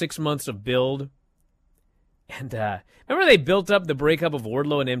 6 months of build. And remember they built up the breakup of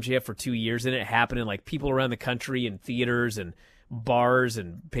Wardlow and MJF for 2 years, and it happened, and like people around the country and theaters and bars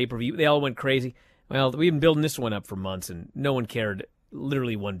and pay-per-view, they all went crazy. Well, we've been building this one up for months, and no one cared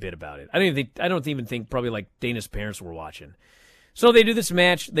literally one bit about it. I don't even think probably like Dana's parents were watching. So they do this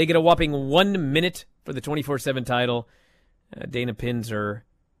match. They get a whopping 1 minute for the 24/7 title. Dana pins her,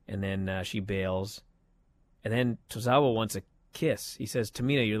 and then she bails. And then Tozawa wants a kiss. He says,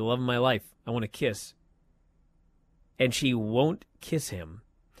 Tamina, you're the love of my life. I want a kiss. And she won't kiss him.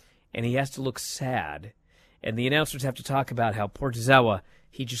 And he has to look sad. And the announcers have to talk about how poor Tozawa,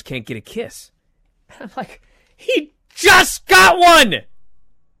 he just can't get a kiss. I'm like, he just got one!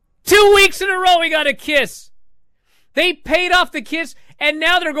 2 weeks in a row he got a kiss. They paid off the kiss, and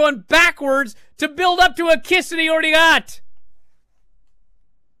now they're going backwards to build up to a kiss that he already got.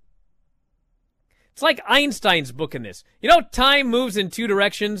 It's like Einstein's booking this. You know, time moves in two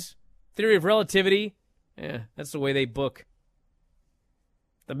directions. Theory of relativity. Yeah, that's the way they book.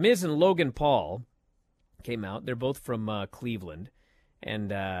 The Miz and Logan Paul came out. They're both from Cleveland. And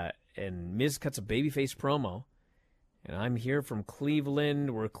Miz cuts a babyface promo. And I'm here from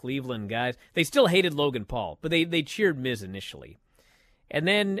Cleveland. We're Cleveland guys. They still hated Logan Paul, but they cheered Miz initially. And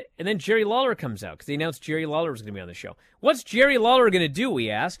then Jerry Lawler comes out because they announced Jerry Lawler was going to be on the show. What's Jerry Lawler going to do, we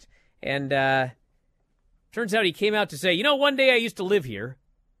asked. And turns out he came out to say, you know, one day I used to live here.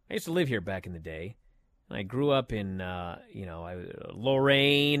 I used to live here back in the day. And I grew up in,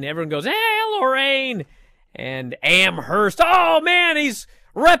 Lorraine. Everyone goes, hey, Lorraine. And Amherst. Oh, man, he's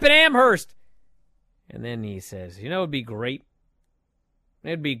repping Amherst. And then he says, you know, it'd be great.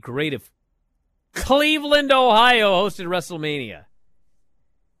 It'd be great if Cleveland, Ohio hosted WrestleMania.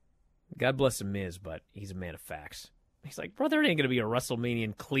 God bless the Miz, but he's a man of facts. He's like, bro, there ain't going to be a WrestleMania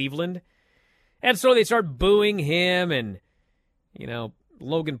in Cleveland. And so they start booing him, and, you know,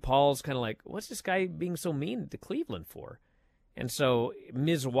 Logan Paul's kind of like, what's this guy being so mean to Cleveland for? And so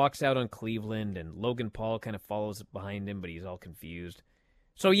Miz walks out on Cleveland, and Logan Paul kind of follows behind him, but he's all confused.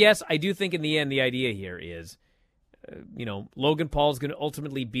 So, yes, I do think in the end the idea here is, Logan Paul's going to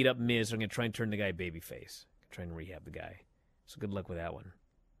ultimately beat up Miz. So I'm going to try and turn the guy babyface, try and rehab the guy. So good luck with that one.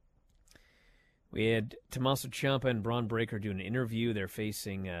 We had Tommaso Ciampa and Braun Breaker do an interview. They're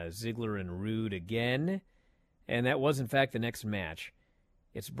facing Ziggler and Rude again. And that was, in fact, the next match.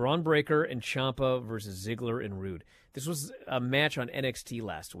 It's Braun Breaker and Ciampa versus Ziggler and Rude. This was a match on NXT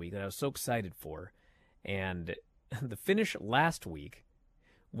last week that I was so excited for. And the finish last week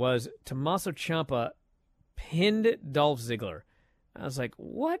was Tommaso Ciampa pinned Dolph Ziggler. I was like,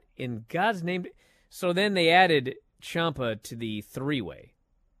 what in God's name? So then they added Ciampa to the three-way.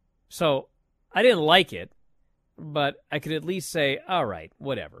 So I didn't like it, but I could at least say, all right,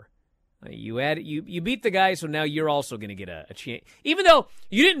 whatever. You beat the guy, so now you're also going to get a chance. Even though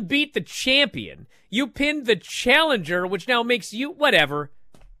you didn't beat the champion, you pinned the challenger, which now makes you whatever.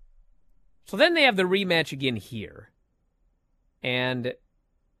 So then they have the rematch again here. And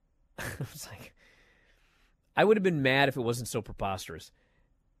I was like, I would have been mad if it wasn't so preposterous.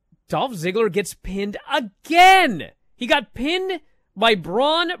 Dolph Ziggler gets pinned again. He got pinned by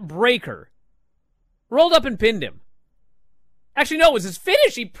Braun Breaker. Rolled up and pinned him. Actually, no, it was his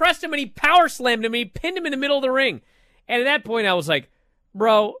finish. He pressed him and he power slammed him and he pinned him in the middle of the ring. And at that point, I was like,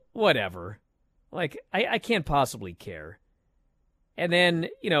 bro, whatever. Like, I can't possibly care. And then,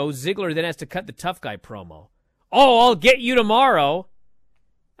 Ziggler then has to cut the tough guy promo. Oh, I'll get you tomorrow.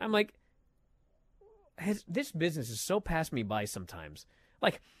 I'm like, this business is so past me by sometimes.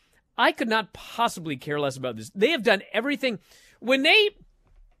 Like, I could not possibly care less about this. They have done everything. When they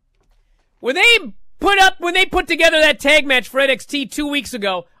put together that tag match for NXT 2 weeks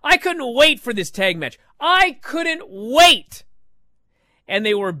ago, I couldn't wait for this tag match. I couldn't wait. And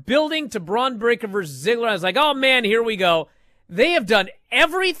they were building to Braun Breaker versus Ziggler. I was like, oh man, here we go. They have done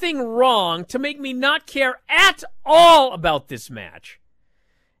everything wrong to make me not care at all about this match.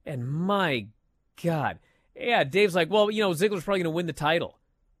 And my God. Yeah, Dave's like, well, Ziggler's probably going to win the title.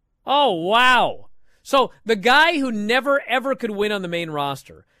 Oh, wow. So the guy who never, ever could win on the main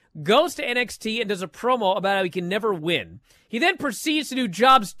roster goes to NXT and does a promo about how he can never win. He then proceeds to do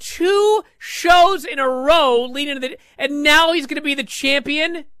jobs 2 shows in a row leading to and now he's going to be the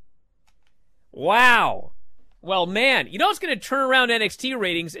champion? Wow. Well, man, you know what's going to turn around NXT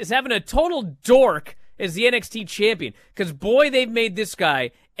ratings is having a total dork as the NXT champion. Because, boy, they've made this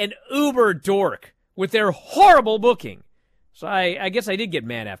guy an uber dork with their horrible booking. So I guess I did get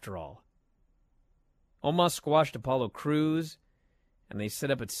mad after all. Omos squashed Apollo Crews, and they set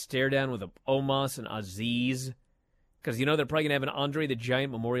up a stare down with Omos and Aziz. Because, you know, they're probably going to have an Andre the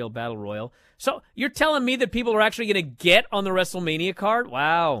Giant Memorial Battle Royal. So you're telling me that people are actually going to get on the WrestleMania card?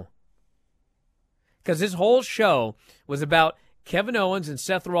 Wow. Because this whole show was about Kevin Owens and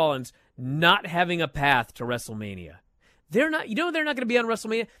Seth Rollins not having a path to WrestleMania. They're not going to be on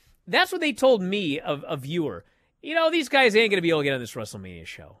WrestleMania. That's what they told me, a viewer. You know, these guys ain't going to be able to get on this WrestleMania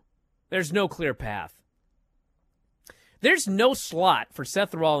show. There's no clear path. There's no slot for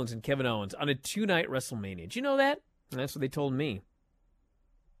Seth Rollins and Kevin Owens on a 2-night WrestleMania. Did you know that? That's what they told me.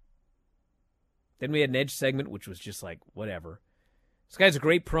 Then we had an Edge segment, which was just like, whatever. This guy's a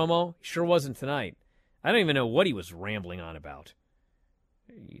great promo. He sure wasn't tonight. I don't even know what he was rambling on about.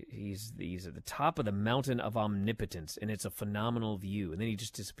 He's at the top of the mountain of omnipotence, and it's a phenomenal view. And then he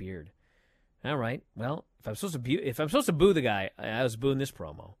just disappeared. All right. Well, if I'm supposed to boo the guy, I was booing this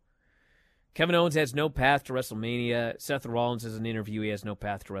promo. Kevin Owens has no path to WrestleMania. Seth Rollins has an interview. He has no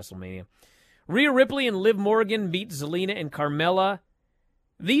path to WrestleMania. Rhea Ripley and Liv Morgan beat Zelina and Carmella.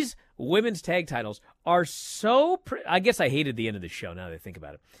 These women's tag titles are so... I guess I hated the end of the show now that I think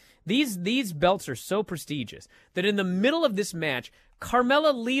about it. These belts are so prestigious that in the middle of this match,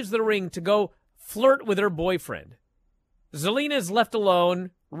 Carmella leaves the ring to go flirt with her boyfriend. Zelina is left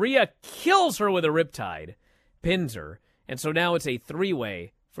alone. Rhea kills her with a riptide, pins her, and so now it's a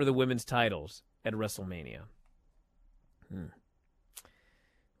 3-way for the women's titles at WrestleMania.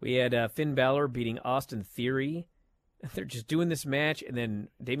 We had Finn Balor beating Austin Theory. They're just doing this match, and then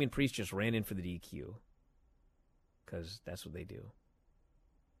Damian Priest just ran in for the DQ. Because that's what they do.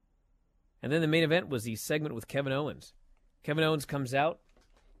 And then the main event was the segment with Kevin Owens. Kevin Owens comes out,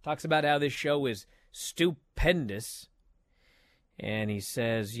 talks about how this show is stupendous. And he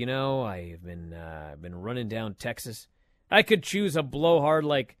says, you know, I've been running down Texas. I could choose a blowhard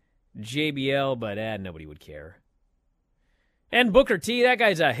like JBL, but nobody would care. And Booker T, that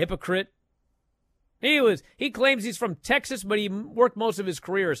guy's a hypocrite. He claims he's from Texas, but he worked most of his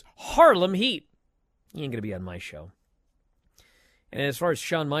career as Harlem Heat. He ain't going to be on my show. And as far as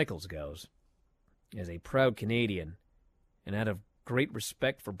Shawn Michaels goes, as a proud Canadian, and out of great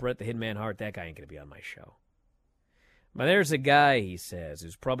respect for Bret the Hitman Hart, that guy ain't going to be on my show. But there's a guy, he says,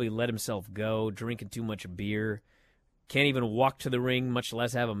 who's probably let himself go, drinking too much beer, can't even walk to the ring, much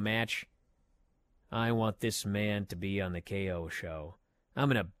less have a match. I want this man to be on the KO show. I'm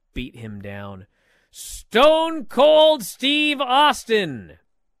going to beat him down. Stone Cold Steve Austin.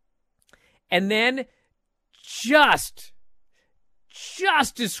 And then just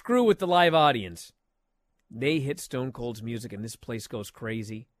to screw with the live audience, they hit Stone Cold's music and this place goes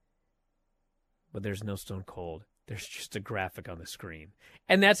crazy. But there's no Stone Cold. There's just a graphic on the screen.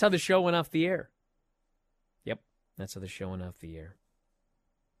 And that's how the show went off the air. Yep, that's how the show went off the air.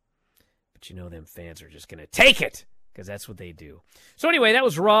 But you know them fans are just going to take it, because that's what they do. So anyway, that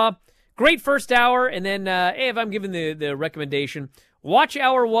was Raw. Great first hour, and then, hey, if I'm giving the recommendation, watch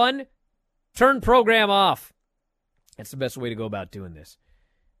Hour 1, turn program off. That's the best way to go about doing this.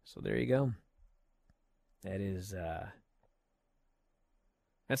 So there you go. That is,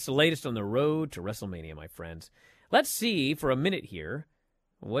 that's the latest on the road to WrestleMania, my friends. Let's see, for a minute here,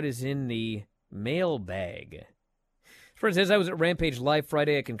 what is in the mailbag. Friend says, I was at Rampage Live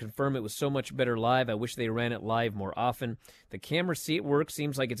Friday. I can confirm it was so much better live. I wish they ran it live more often. The camera work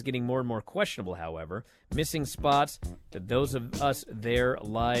seems like it's getting more and more questionable, however. Missing spots that those of us there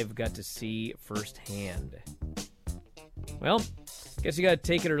live got to see firsthand. Well, guess you got to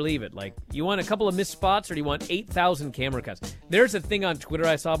take it or leave it. Like, you want a couple of missed spots or do you want 8,000 camera cuts? There's a thing on Twitter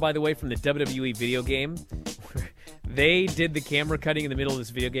I saw, by the way, from the WWE video game. They did the camera cutting in the middle of this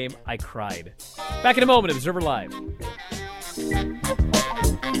video game. I cried. Back in a moment, Observer Live.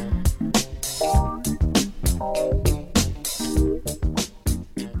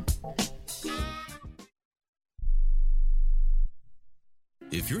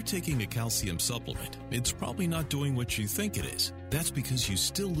 If you're taking a calcium supplement, it's probably not doing what you think it is. That's because you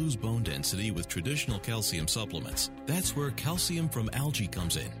still lose bone density with traditional calcium supplements. That's where calcium from algae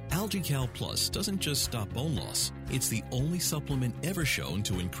comes in. AlgaeCal Plus doesn't just stop bone loss. It's the only supplement ever shown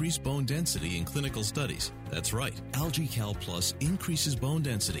to increase bone density in clinical studies. That's right. AlgaeCal Plus increases bone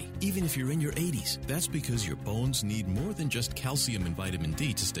density, even if you're in your 80s. That's because your bones need more than just calcium and vitamin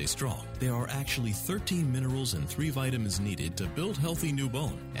D to stay strong. There are actually 13 minerals and 3 vitamins needed to build healthy new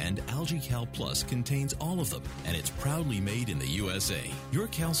bone. And AlgaeCal Plus contains all of them, and it's proudly made in the USA. Your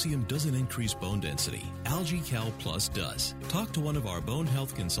calcium doesn't increase bone density. AlgaeCal Plus does. Talk to one of our bone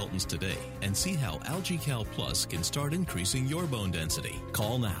health consultants today and see how AlgaeCal Plus can start increasing your bone density.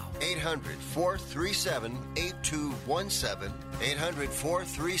 Call now. 800-437-8217.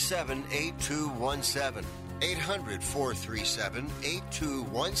 800-437-8217.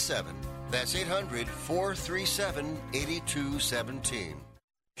 800-437-8217. That's 800-437-8217.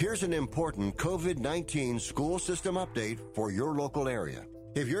 Here's an important COVID-19 school system update for your local area.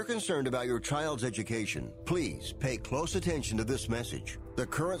 If you're concerned about your child's education, please pay close attention to this message. The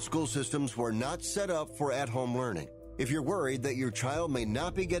current school systems were not set up for at-home learning. If you're worried that your child may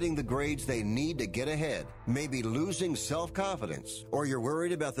not be getting the grades they need to get ahead, maybe losing self-confidence, or you're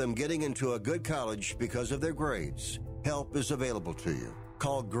worried about them getting into a good college because of their grades, help is available to you.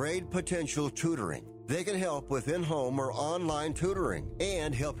 Call Grade Potential Tutoring. They can help with in-home or online tutoring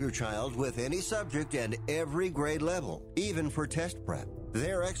and help your child with any subject and every grade level, even for test prep.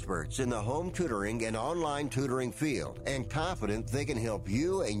 They're experts in the home tutoring and online tutoring field and confident they can help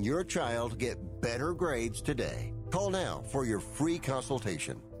you and your child get better grades today. Call now for your free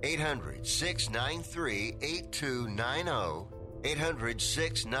consultation. 800-693-8290.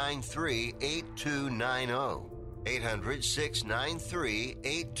 800-693-8290.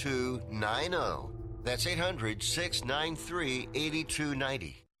 800-693-8290. That's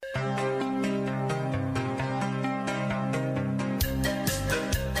 800-693-8290.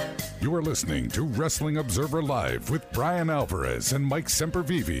 You are listening to Wrestling Observer Live with Bryan Alvarez and Mike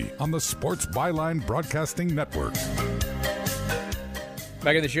Sempervive on the Sports Byline Broadcasting Network.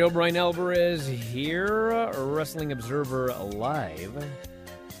 Back in the show, Bryan Alvarez here, Wrestling Observer Live.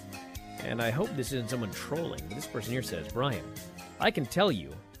 And I hope this isn't someone trolling, but this person here says, Bryan, I can tell you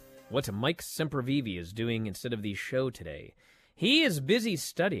what Mike Sempervive is doing instead of the show today. He is busy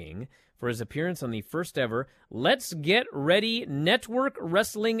studying for his appearance on the first ever Let's Get Ready Network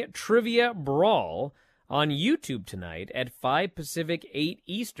Wrestling Trivia Brawl on YouTube tonight at 5 Pacific, 8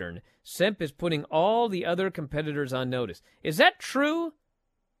 Eastern. Semp is putting all the other competitors on notice. Is that true? Is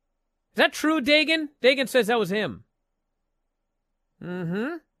that true, Dagan? Dagan says that was him.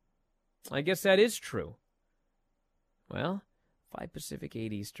 I guess that is true. Well, 5 Pacific,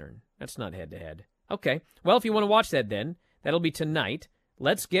 8 Eastern. That's not head-to-head. Okay. Well, if you want to watch that then, that'll be tonight.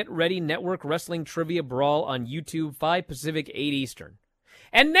 Let's Get Ready Network Wrestling Trivia Brawl on YouTube, 5 Pacific, 8 Eastern.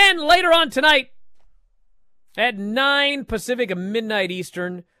 And then later on tonight, at 9 Pacific, midnight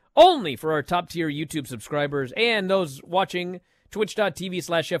Eastern, only for our top-tier YouTube subscribers and those watching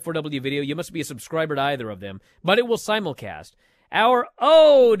twitch.tv/F4W video. You must be a subscriber to either of them, but it will simulcast our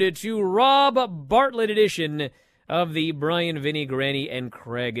Ode to Rob Bartlett edition of the Bryan, Vinny, Granny, and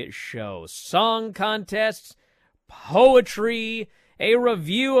Craig show. Song contests, poetry, a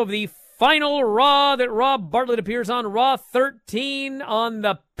review of the final Raw that Rob Bartlett appears on, Raw 13 on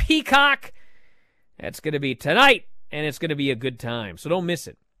the Peacock. That's going to be tonight, and it's going to be a good time, so don't miss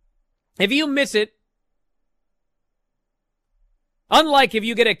it. If you miss it, unlike if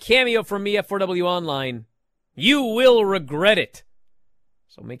you get a cameo from me at F4W Online, you will regret it.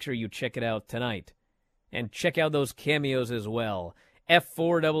 So make sure you check it out tonight. And check out those cameos as well.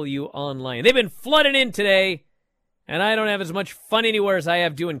 F4W Online. They've been flooding in today, and I don't have as much fun anywhere as I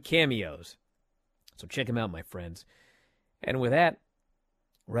have doing cameos. So check them out, my friends. And with that,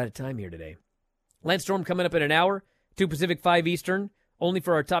 we're out of time here today. Landstorm coming up in an hour, 2 Pacific, 5 Eastern, only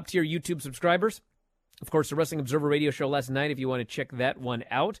for our top-tier YouTube subscribers. Of course, the Wrestling Observer radio show last night, if you want to check that one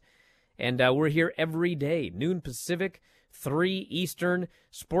out. And we're here every day, noon Pacific, 3 Eastern,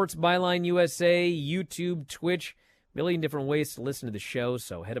 Sports Byline USA, YouTube, Twitch, a million different ways to listen to the show.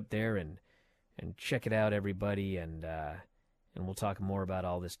 So head up there and check it out, everybody, and we'll talk more about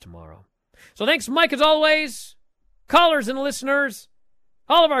all this tomorrow. So thanks, Mike, as always, callers and listeners,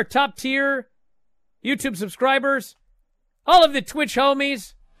 all of our top-tier YouTube subscribers, all of the Twitch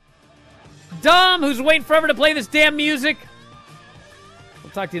homies, Dom, who's waiting forever to play this damn music.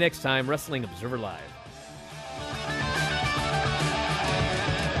 We'll talk to you next time, Wrestling Observer Live.